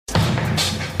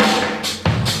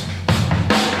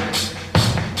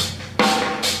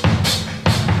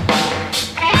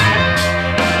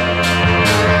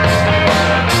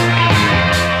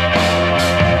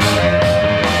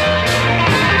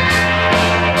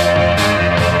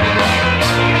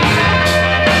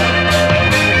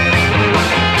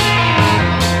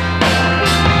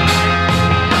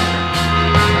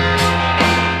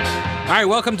right,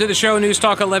 welcome to the show, News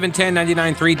Talk 1110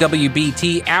 99.3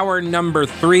 WBT, hour number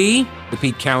 3, the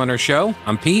Pete Kaliner Show.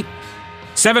 I'm Pete.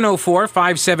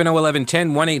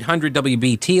 704-570-1110,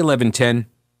 1-800-WBT-1110.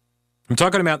 I'm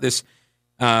talking about this.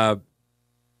 Well,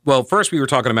 first we were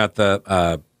talking about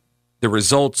the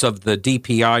results of the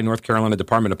DPI, North Carolina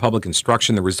Department of Public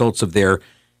Instruction, the results of their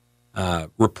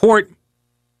report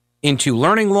into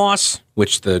learning loss,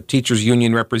 which the teachers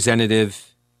union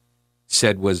representative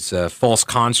said was a false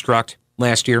construct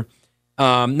last year.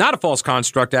 Not a false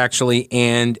construct, actually,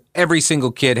 and every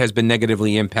single kid has been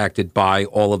negatively impacted by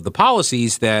all of the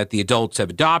policies that the adults have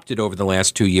adopted over the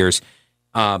last 2 years,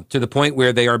 to the point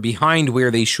where they are behind where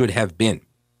they should have been.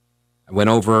 I went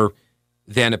over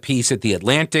then a piece at The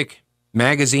Atlantic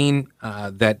magazine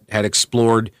that had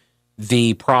explored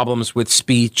the problems with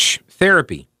speech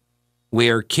therapy,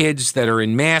 where kids that are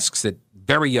in masks at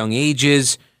very young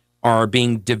ages are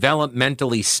being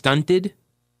developmentally stunted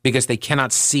because they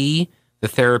cannot see the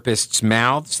therapist's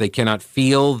mouths. They cannot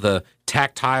feel the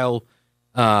tactile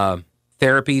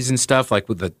therapies and stuff, like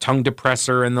with the tongue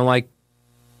depressor and the like.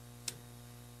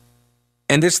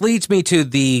 And this leads me to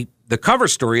the cover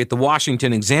story at the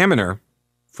Washington Examiner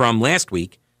from last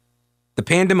week, The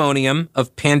Pandemonium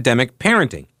of Pandemic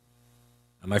Parenting.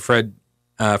 My friend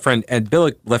Ed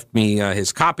Billick left me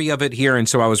his copy of it here, and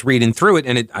so I was reading through it,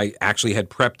 and I actually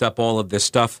had prepped up all of this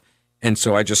stuff, and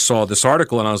so I just saw this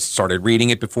article, and I started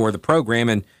reading it before the program,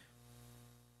 and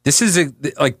this is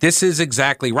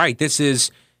exactly right. This is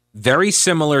very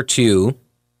similar to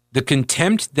the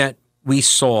contempt that we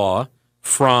saw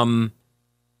from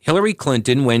Hillary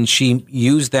Clinton when she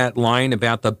used that line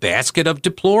about the basket of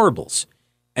deplorables.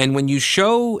 And when you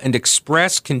show and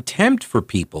express contempt for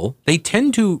people, they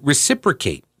tend to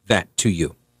reciprocate that to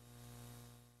you.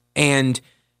 And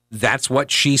that's what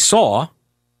she saw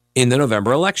in the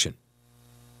November election.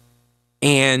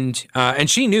 And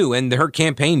she knew, and her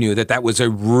campaign knew, that was a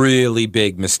really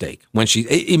big mistake. When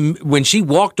she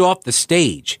walked off the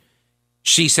stage,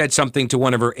 she said something to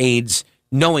one of her aides,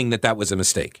 knowing that was a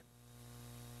mistake.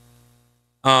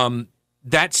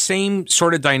 That same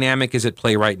sort of dynamic is at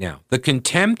play right now. The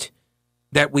contempt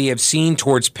that we have seen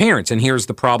towards parents, and here's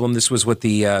the problem. This was what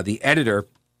the editor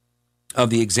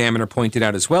of the Examiner pointed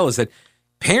out as well, is that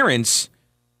parents,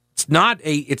 it's not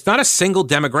a single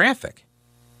demographic.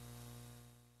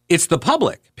 It's the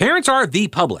public. Parents are the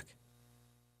public.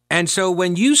 And so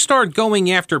when you start going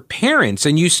after parents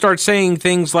and you start saying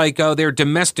things like, oh, they're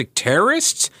domestic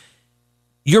terrorists,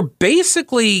 you're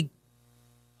basically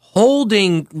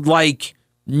holding like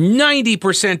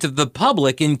 90% of the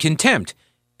public in contempt.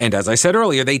 And as I said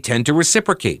earlier, they tend to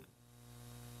reciprocate.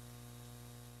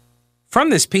 From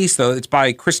this piece, though, it's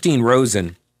by Christine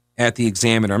Rosen at the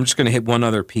Examiner. I'm just going to hit one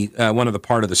other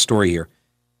part of the story here.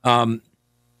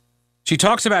 She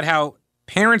talks about how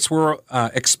parents were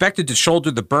expected to shoulder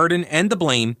the burden and the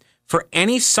blame for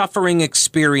any suffering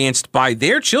experienced by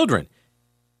their children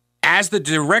as the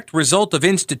direct result of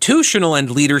institutional and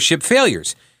leadership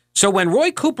failures. So when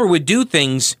Roy Cooper would do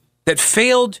things that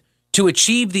failed to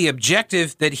achieve the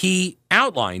objective that he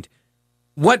outlined,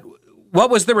 what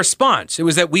was the response? It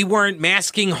was that we weren't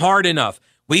masking hard enough.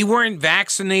 We weren't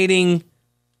vaccinating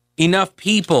enough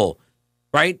people,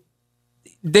 right?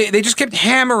 They just kept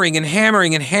hammering and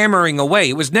hammering and hammering away.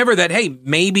 It was never that, hey,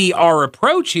 maybe our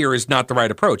approach here is not the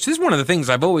right approach. This is one of the things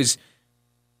I've always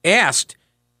asked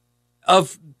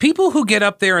of people who get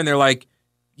up there and they're like,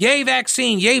 yay,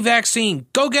 vaccine,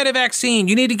 go get a vaccine.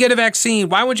 You need to get a vaccine.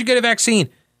 Why won't you get a vaccine?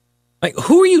 Like,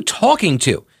 who are you talking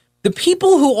to? The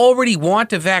people who already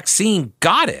want a vaccine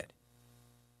got it.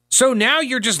 So now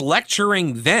you're just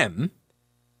lecturing them.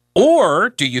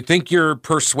 Or do you think you're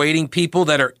persuading people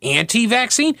that are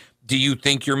anti-vaccine? Do you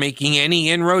think you're making any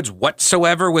inroads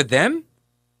whatsoever with them?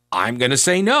 I'm going to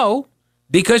say no,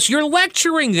 because you're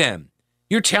lecturing them.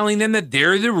 You're telling them that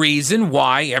they're the reason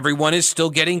why everyone is still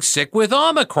getting sick with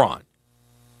Omicron.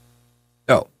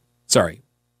 Oh, sorry.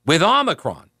 With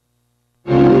Omicron.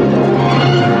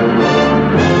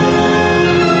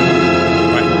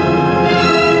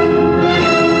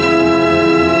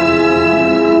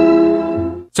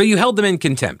 So you held them in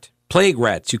contempt. Plague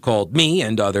rats, you called me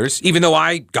and others, even though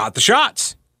I got the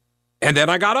shots. And then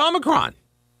I got Omicron.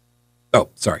 Oh,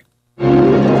 sorry.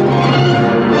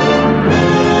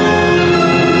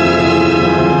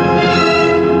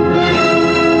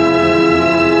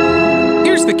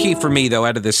 Here's the key for me, though,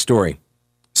 out of this story.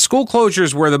 School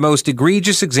closures were the most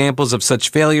egregious examples of such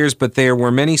failures, but there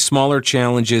were many smaller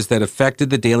challenges that affected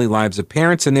the daily lives of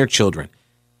parents and their children.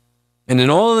 And in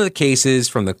all of the cases,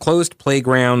 from the closed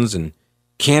playgrounds and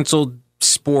canceled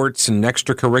sports and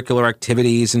extracurricular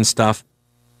activities and stuff,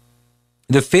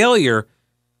 The failure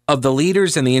of the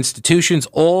leaders and the institutions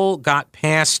all got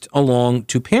passed along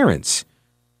to parents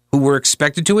who were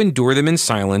expected to endure them in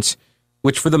silence,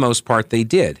 which for the most part they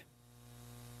did.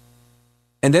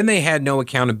 And then they had no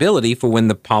accountability for when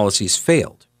the policies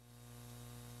failed.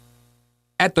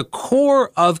 At the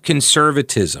core of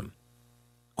conservatism,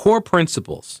 core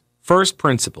principles, first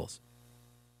principles,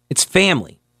 it's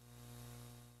family.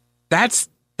 That's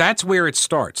where it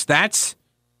starts. That's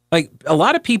like a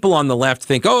lot of people on the left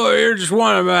think, oh, you're just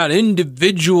one about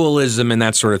individualism and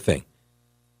that sort of thing.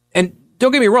 And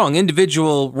don't get me wrong,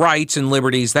 individual rights and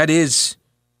liberties, that is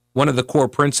one of the core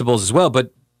principles as well.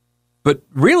 But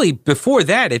really, before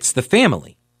that, it's the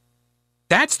family.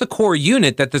 That's the core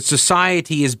unit that the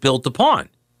society is built upon.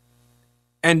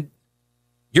 And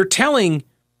you're telling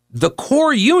the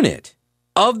core unit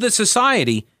of the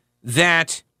society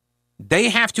that they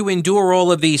have to endure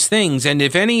all of these things. And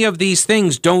if any of these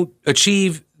things don't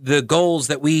achieve the goals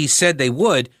that we said they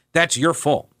would, that's your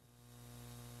fault.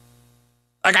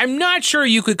 Like, I'm not sure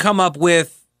you could come up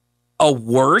with a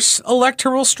worse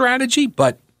electoral strategy,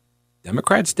 but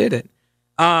Democrats did it.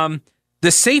 The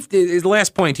safety, the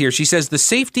last point here, she says the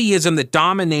safetyism that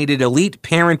dominated elite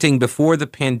parenting before the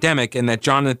pandemic and that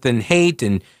Jonathan Haidt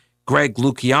and Greg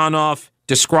Lukianoff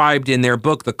described in their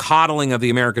book, The Coddling of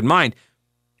the American Mind,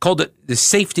 called it the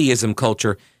safetyism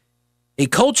culture, a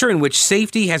culture in which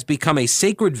safety has become a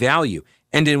sacred value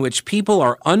and in which people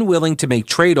are unwilling to make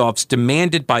trade-offs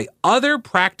demanded by other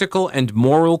practical and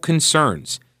moral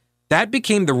concerns. That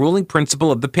became the ruling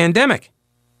principle of the pandemic.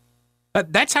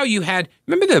 That's how you had,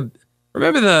 remember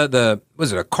the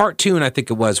was it a cartoon, I think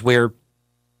it was, where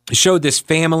it showed this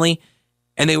family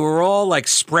and they were all like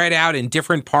spread out in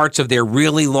different parts of their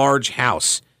really large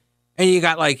house. And you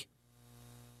got like,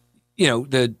 you know,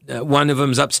 the one of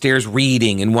them's upstairs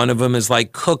reading and one of them is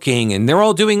like cooking and they're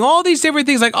all doing all these different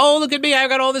things like, oh, look at me. I've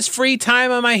got all this free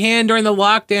time on my hand during the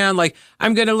lockdown. Like,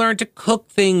 I'm going to learn to cook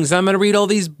things. I'm going to read all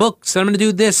these books. And I'm going to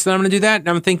do this and I'm going to do that. And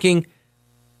I'm thinking,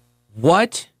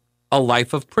 what a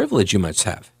life of privilege you must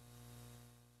have.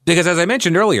 Because as I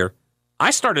mentioned earlier,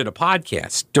 I started a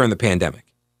podcast during the pandemic.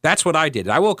 That's what I did.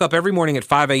 I woke up every morning at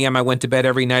 5 a.m. I went to bed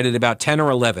every night at about 10 or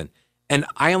 11. And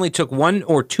I only took 1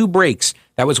 or 2 breaks.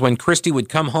 That was when Christy would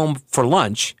come home for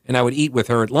lunch, and I would eat with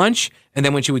her at lunch. And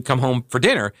then when she would come home for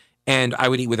dinner, and I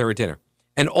would eat with her at dinner.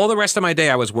 And all the rest of my day,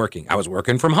 I was working. I was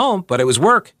working from home, but it was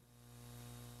work.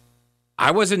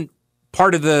 I wasn't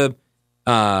part of the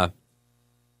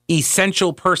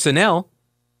essential personnel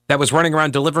that was running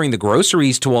around delivering the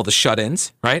groceries to all the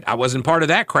shut-ins, right? I wasn't part of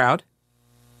that crowd.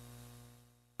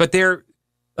 But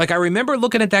I remember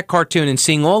looking at that cartoon and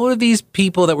seeing all of these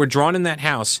people that were drawn in that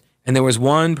house, and there was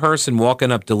one person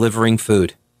walking up delivering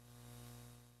food.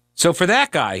 So for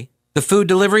that guy, the food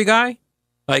delivery guy,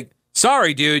 like,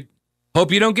 sorry, dude,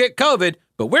 hope you don't get COVID,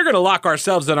 but we're going to lock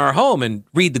ourselves in our home and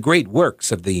read the great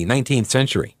works of the 19th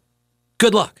century.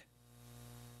 Good luck.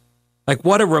 Like,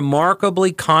 what a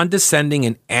remarkably condescending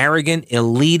and arrogant,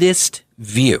 elitist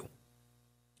view.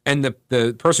 And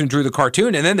the person who drew the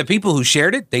cartoon, and then the people who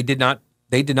shared it, they did not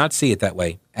see it that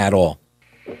way at all.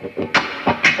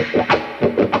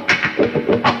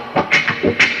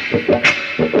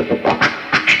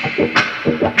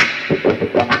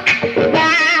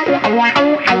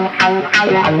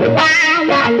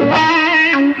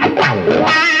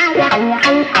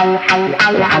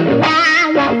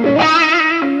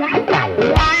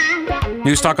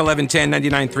 News Talk 1110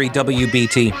 99.3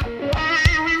 WBT.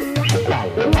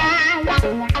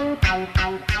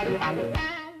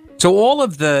 So all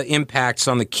of the impacts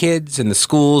on the kids and the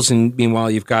schools, and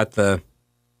meanwhile you've got the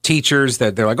teachers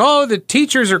that they're like, oh, the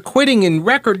teachers are quitting in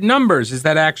record numbers. Is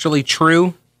that actually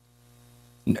true?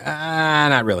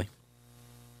 Not really.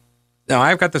 No,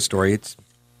 I've got the story. It's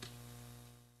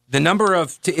the number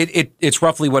of it's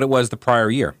roughly what it was the prior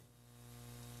year.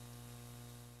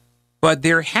 But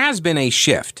there has been a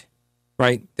shift,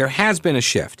 right? There has been a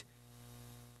shift.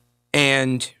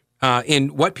 And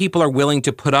in what people are willing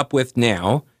to put up with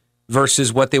now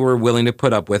versus what they were willing to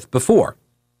put up with before.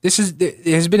 It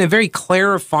has been a very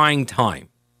clarifying time.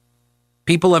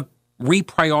 People have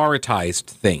reprioritized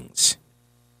things.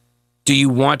 Do you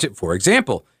want it, for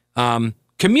example,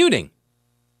 commuting?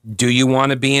 Do you want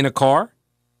to be in a car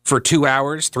for 2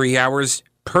 hours, 3 hours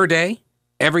per day,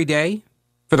 every day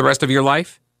for the rest of your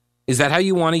life? Is that how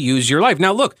you want to use your life?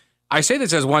 Now, look, I say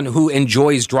this as one who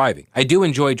enjoys driving. I do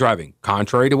enjoy driving.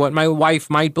 Contrary to what my wife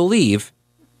might believe,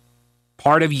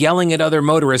 part of yelling at other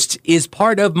motorists is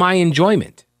part of my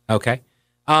enjoyment. Okay.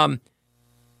 But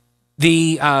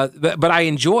I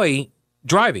enjoy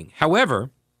driving.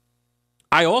 However,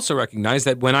 I also recognize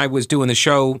that when I was doing the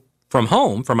show from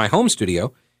home, from my home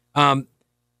studio,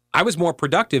 I was more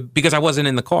productive because I wasn't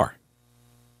in the car.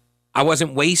 I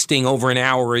wasn't wasting over an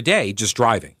hour a day just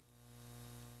driving.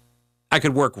 I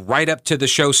could work right up to the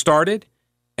show started,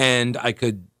 and I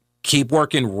could keep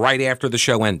working right after the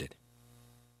show ended.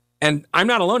 And I'm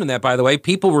not alone in that, by the way.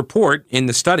 People report in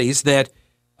the studies that,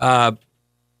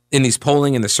 in these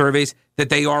polling and the surveys, that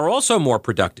they are also more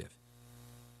productive.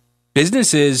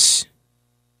 Businesses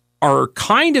are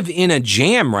kind of in a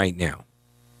jam right now.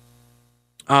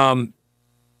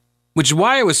 Which is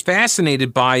why I was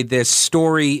fascinated by this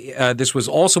story. This was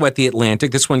also at The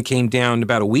Atlantic. This one came down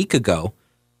about a week ago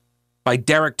by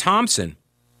Derek Thompson.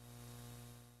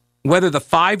 Whether the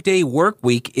 5-day work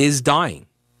week is dying.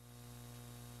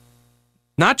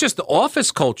 Not just the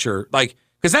office culture,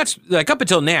 because that's up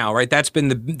until now, right? That's been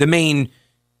the main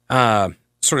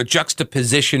sort of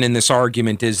juxtaposition in this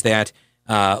argument is that,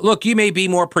 look, you may be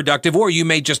more productive or you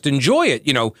may just enjoy it,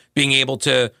 being able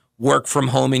to work from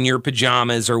home in your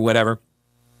pajamas or whatever.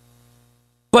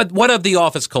 But what of the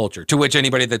office culture? To which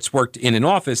anybody that's worked in an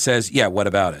office says, yeah, what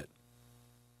about it?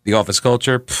 The office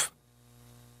culture? Pfft.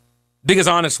 Because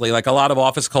honestly, like a lot of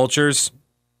office cultures,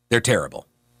 they're terrible.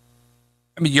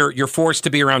 I mean, you're forced to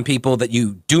be around people that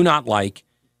you do not like,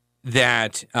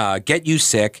 that get you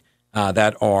sick,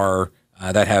 that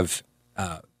have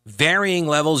varying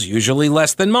levels, usually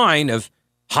less than mine, of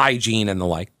hygiene and the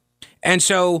like. And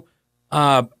so,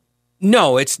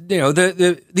 no, it's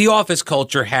the office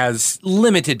culture has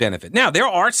limited benefit. Now there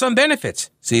are some benefits.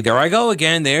 See, there I go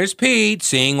again. There's Pete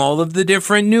seeing all of the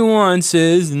different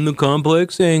nuances and the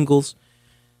complex angles.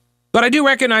 But I do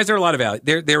recognize there are a lot of value.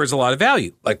 There is a lot of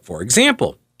value. Like, for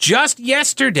example, just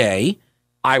yesterday,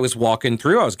 I was walking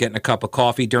through. I was getting a cup of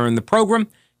coffee during the program,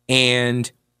 and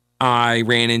I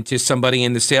ran into somebody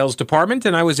in the sales department,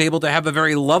 and I was able to have a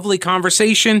very lovely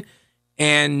conversation.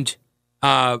 And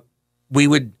we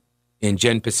would, in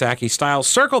Jen Psaki style,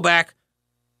 circle back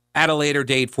at a later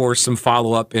date for some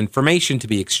follow-up information to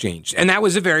be exchanged. And that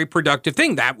was a very productive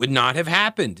thing. That would not have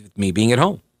happened with me being at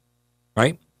home,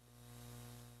 right?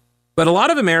 But a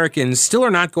lot of Americans still are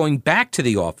not going back to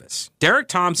the office. Derek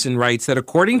Thompson writes that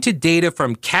according to data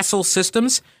from Kessel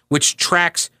Systems, which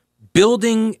tracks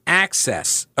building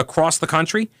access across the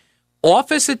country,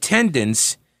 office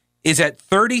attendance is at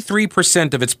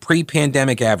 33% of its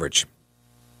pre-pandemic average.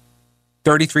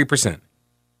 33%.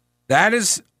 That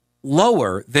is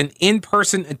lower than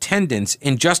in-person attendance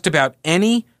in just about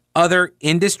any other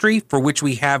industry for which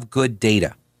we have good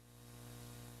data.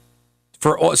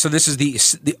 So this is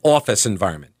the office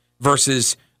environment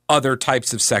versus other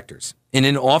types of sectors. In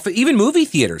an office, even movie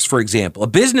theaters, for example, a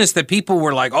business that people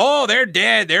were like, oh, they're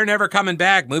dead, they're never coming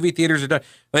back, movie theaters are done.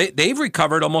 They've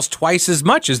recovered almost twice as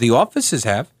much as the offices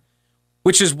have,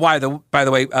 which is why, by the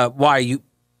way, why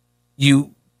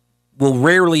you will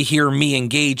rarely hear me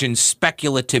engage in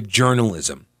speculative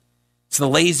journalism. It's the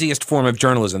laziest form of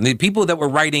journalism. The people that were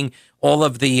writing all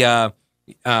of the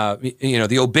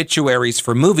the obituaries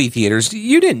for movie theaters,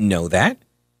 you didn't know that.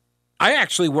 I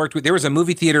actually there was a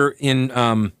movie theater in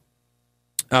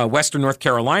Western North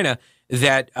Carolina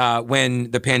that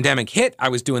when the pandemic hit, I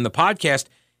was doing the podcast,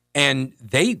 and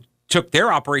they took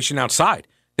their operation outside.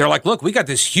 They're like, look, we got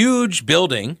this huge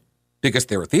building, because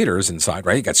there were theaters inside,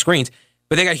 right? You got screens,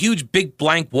 but they got huge, big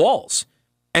blank walls.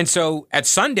 And so at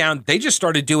sundown, they just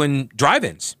started doing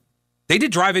drive-ins. They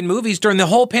did drive-in movies during the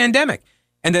whole pandemic.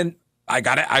 And then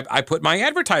I put my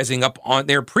advertising up on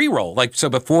their pre-roll. So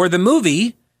before the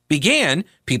movie began,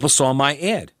 people saw my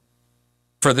ad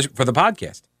for the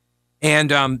podcast.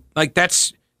 And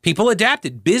that's, people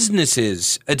adapted.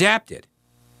 Businesses adapted.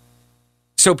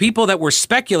 So people that were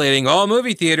speculating, oh,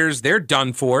 movie theaters, they're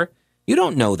done for. You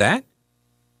don't know that.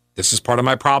 This is part of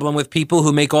my problem with people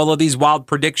who make all of these wild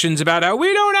predictions about how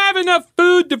we don't have enough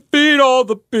food to feed all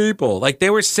the people. Like they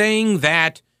were saying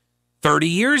that 30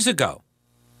 years ago.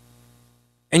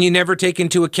 And you never take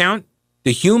into account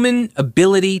the human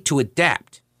ability to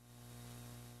adapt.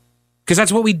 Because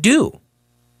that's what we do.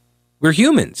 We're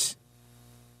humans.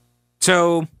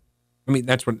 So, I mean,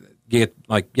 that's what you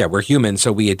get, we're humans,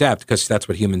 so we adapt because that's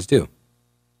what humans do.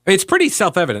 I mean, it's pretty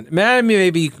self-evident.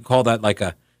 Maybe you can call that like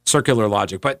a circular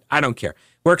logic, but I don't care.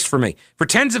 Works for me. For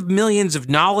tens of millions of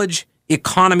knowledge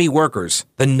economy workers,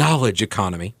 the knowledge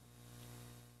economy.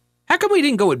 How come we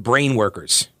didn't go with brain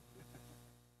workers?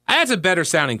 That's a better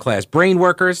sounding class. Brain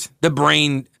workers, the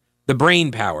brain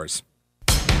powers.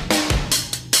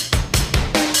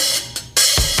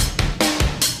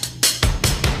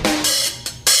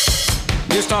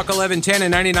 News Talk 1110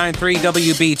 and 99.3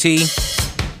 WBT.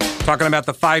 Talking about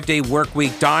the 5-day work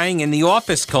week dying in the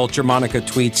office culture. Monica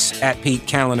tweets at Pete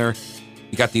Kaliner.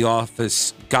 You got the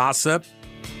office gossip,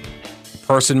 the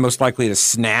person most likely to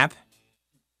snap,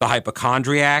 the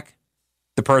hypochondriac,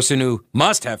 the person who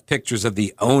must have pictures of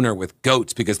the owner with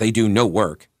goats because they do no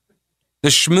work, the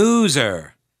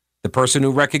schmoozer, the person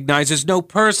who recognizes no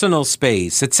personal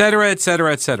space, etc.,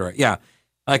 etc., etc. Yeah,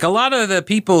 like a lot of the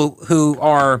people who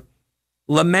are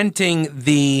lamenting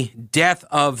the death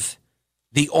of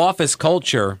the office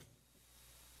culture,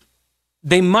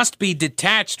 they must be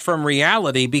detached from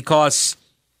reality because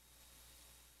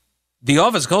the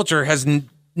office culture has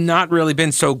not really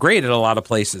been so great at a lot of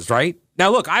places, right?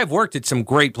 Now, look, I've worked at some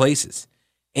great places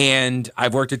and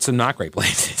I've worked at some not great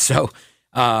places. So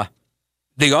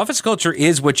the office culture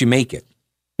is what you make it.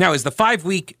 Now, is the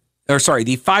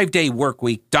 5-day work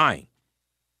week dying?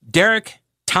 Derek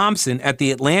Thompson at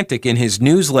The Atlantic in his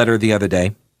newsletter the other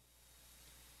day,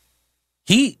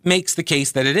 he makes the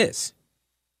case that it is.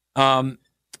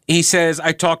 He says,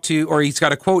 he's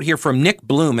got a quote here from Nick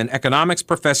Bloom, an economics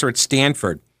professor at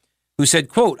Stanford, who said,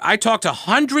 quote, I talked to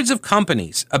hundreds of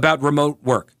companies about remote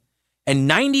work, and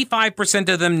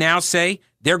 95% of them now say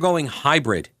they're going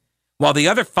hybrid, while the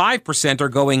other 5% are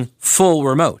going full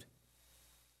remote.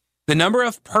 The number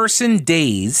of person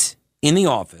days in the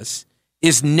office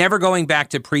is never going back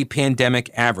to pre-pandemic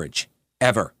average,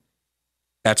 ever.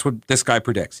 That's what this guy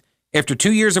predicts. After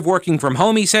 2 years of working from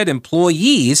home, he said,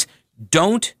 employees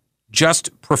don't just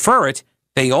prefer it,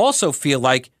 they also feel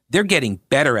like they're getting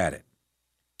better at it.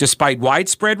 Despite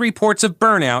widespread reports of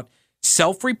burnout,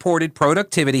 self-reported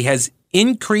productivity has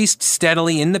increased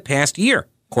steadily in the past year,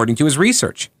 according to his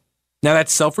research. Now,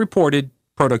 that's self-reported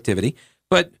productivity,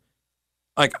 but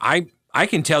like I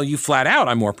can tell you flat out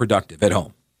I'm more productive at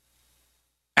home.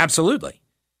 Absolutely.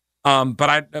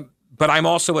 But I'm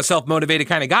also a self-motivated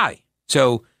kind of guy.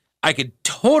 So I could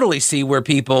totally see where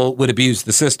people would abuse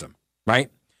the system, right?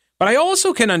 But I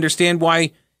also can understand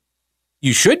why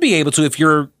you should be able to, if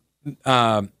you're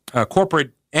a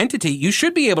corporate entity, you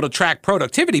should be able to track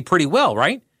productivity pretty well,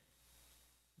 right?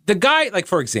 The guy, like,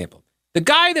 for example, the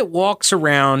guy that walks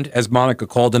around, as Monica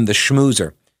called him, the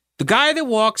schmoozer, the guy that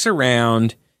walks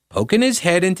around poking his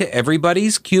head into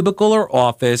everybody's cubicle or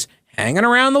office, hanging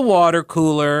around the water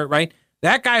cooler, right?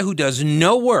 That guy who does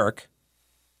no work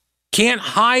can't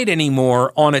hide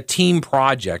anymore on a team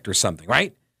project or something,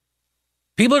 right?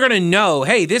 People are going to know,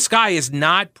 hey, this guy is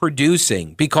not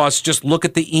producing because just look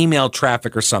at the email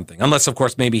traffic or something. Unless, of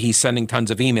course, maybe he's sending tons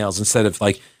of emails instead of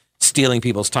like stealing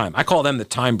people's time. I call them the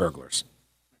time burglars.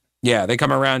 Yeah, they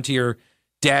come around to your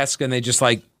desk and they just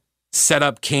like set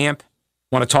up camp,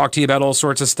 want to talk to you about all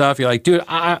sorts of stuff. You're like, dude,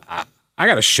 I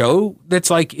got a show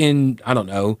that's like in, I don't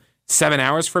know, 7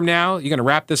 hours from now. You going to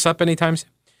wrap this up anytime soon?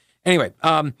 Anyway,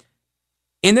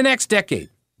 in the next decade,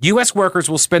 U.S. workers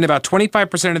will spend about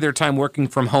 25% of their time working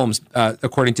from homes,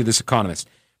 according to this economist.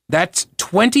 That's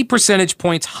 20 percentage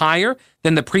points higher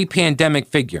than the pre-pandemic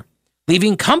figure,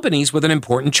 leaving companies with an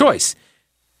important choice.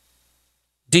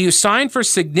 Do you sign for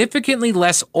significantly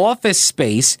less office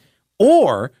space,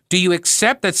 or do you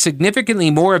accept that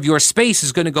significantly more of your space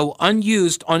is going to go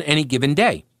unused on any given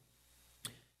day?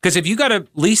 Because if you got to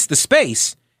lease the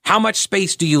space, how much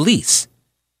space do you lease?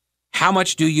 How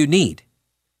much do you need?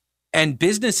 And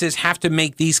businesses have to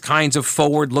make these kinds of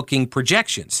forward-looking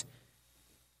projections.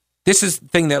 This is the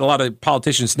thing that a lot of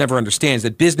politicians never understand, is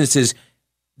that businesses,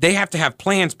 they have to have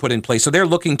plans put in place. So they're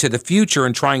looking to the future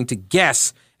and trying to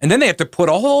guess, and then they have to put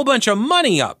a whole bunch of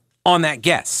money up on that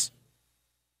guess.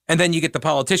 And then you get the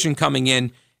politician coming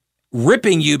in,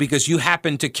 ripping you because you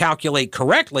happen to calculate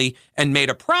correctly and made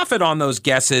a profit on those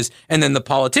guesses. And then the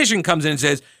politician comes in and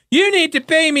says, you need to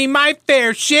pay me my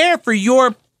fair share for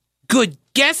your good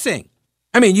guessing.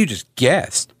 I mean, you just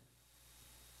guessed.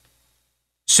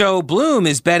 So Bloom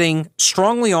is betting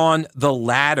strongly on the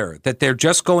latter, that they're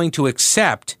just going to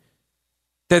accept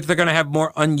that they're going to have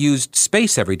more unused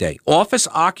space every day. Office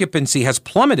occupancy has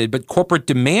plummeted, but corporate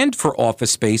demand for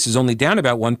office space is only down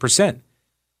about 1%.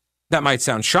 That might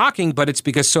sound shocking, but it's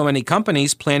because so many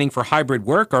companies planning for hybrid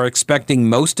work are expecting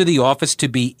most of the office to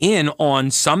be in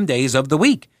on some days of the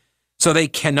week. So they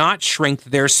cannot shrink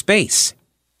their space.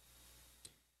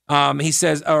 He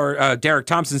says, or Derek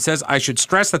Thompson says, I should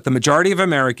stress that the majority of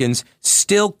Americans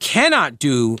still cannot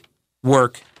do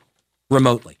work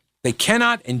remotely. They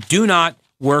cannot and do not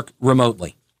work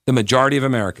remotely. The majority of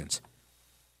Americans.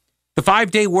 The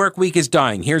 5-day work week is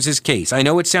dying. Here's his case. I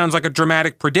know it sounds like a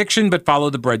dramatic prediction, but follow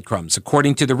the breadcrumbs.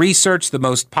 According to the research, the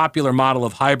most popular model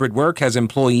of hybrid work has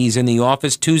employees in the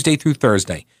office Tuesday through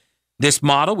Thursday. This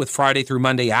model, with Friday through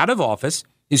Monday out of office,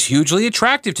 is hugely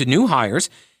attractive to new hires,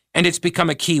 and it's become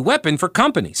a key weapon for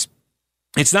companies.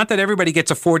 It's not that everybody gets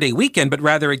a 4-day weekend, but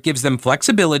rather it gives them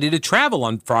flexibility to travel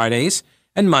on Fridays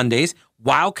and Mondays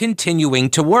while continuing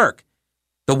to work.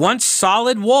 The once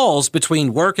solid walls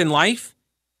between work and life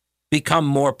become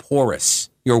more porous.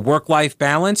 Your work-life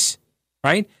balance,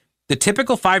 right? The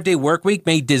typical 5-day work week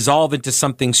may dissolve into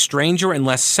something stranger and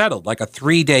less settled, like a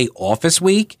 3-day office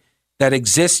week that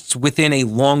exists within a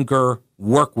longer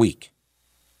work week.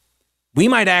 We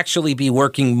might actually be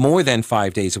working more than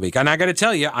 5 days a week. And I got to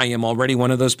tell you, I am already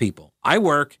one of those people. I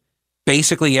work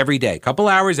basically every day, a couple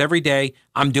hours every day.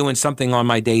 I'm doing something on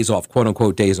my days off, quote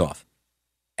unquote, days off.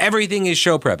 Everything is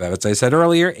show prep. As I said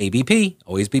earlier, ABP,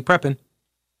 always be prepping.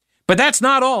 But that's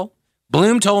not all.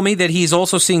 Bloom told me that he's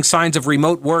also seeing signs of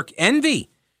remote work envy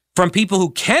from people who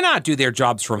cannot do their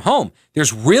jobs from home.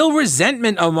 There's real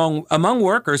resentment among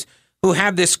workers who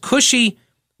have this cushy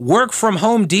work from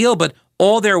home deal, but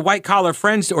all their white collar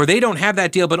friends, or they don't have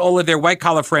that deal, but all of their white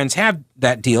collar friends have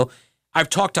that deal. I've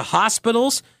talked to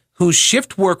hospitals whose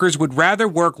shift workers would rather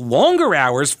work longer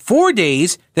hours, 4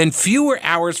 days, than fewer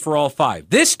hours for all 5.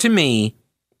 This to me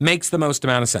makes the most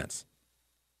amount of sense.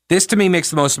 This to me makes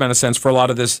the most amount of sense for a lot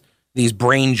of these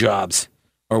brain jobs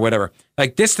or whatever.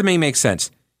 Like, this to me makes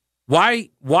sense. Why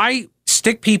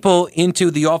stick people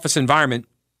into the office environment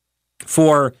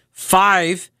for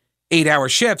 5 8-hour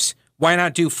shifts? Why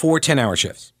not do 4 10-hour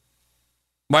shifts?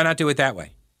 Why not do it that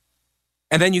way?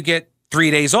 And then you get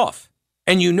 3 days off.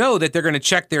 And you know that they're going to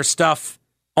check their stuff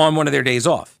on one of their days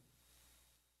off.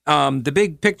 The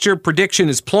big picture prediction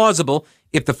is plausible.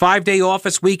 If the 5-day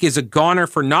office week is a goner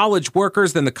for knowledge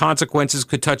workers, then the consequences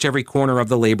could touch every corner of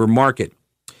the labor market.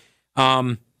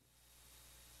 One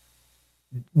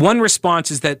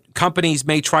response is that companies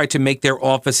may try to make their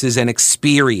offices an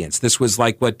experience. This was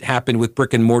like what happened with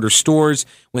brick and mortar stores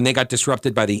when they got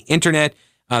disrupted by the internet.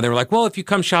 They were like, well, if you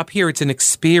come shop here, it's an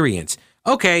experience.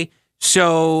 Okay,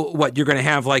 so what, you're going to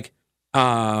have like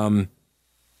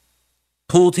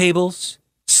pool tables,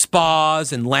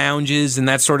 spas and lounges and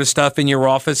that sort of stuff in your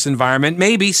office environment?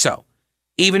 Maybe so.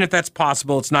 Even if that's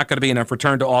possible, it's not going to be enough.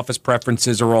 Return to office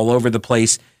preferences are all over the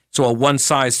place. So a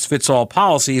one-size-fits-all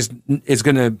policy is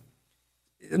going to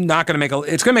make a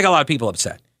lot of people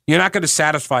upset. You're not going to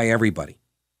satisfy everybody.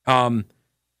 The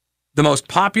most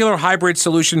popular hybrid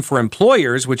solution for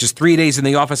employers, which is 3 days in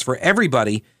the office for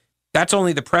everybody, that's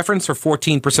only the preference for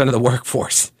 14% of the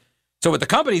workforce. So what the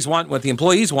companies want, what the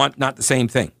employees want, not the same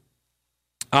thing.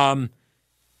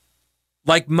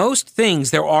 Like most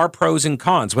things, there are pros and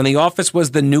cons. When the office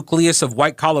was the nucleus of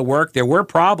white-collar work, there were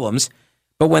problems.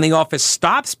 But when the office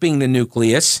stops being the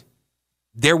nucleus,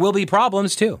 there will be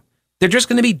problems too. They're just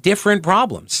going to be different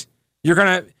problems. You're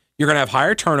going to have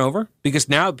higher turnover because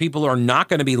now people are not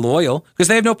going to be loyal because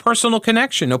they have no personal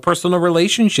connection, no personal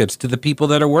relationships to the people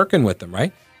that are working with them,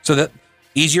 right? So that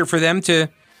easier for them to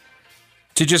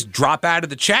just drop out of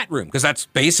the chat room because that's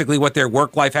basically what their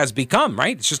work life has become,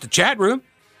 right? It's just a chat room.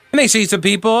 And they see some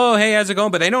people, oh, hey, how's it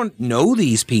going? But they don't know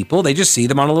these people. They just see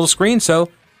them on a little screen. So,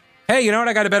 hey, you know what?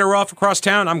 I got a better offer across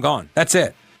town. I'm gone. That's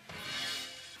it.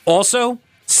 Also,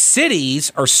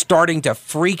 cities are starting to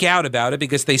freak out about it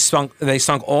because they sunk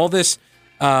all this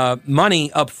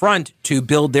money up front to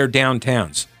build their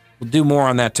downtowns. We'll do more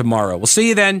on that tomorrow. We'll see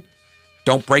you then.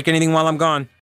 Don't break anything while I'm gone.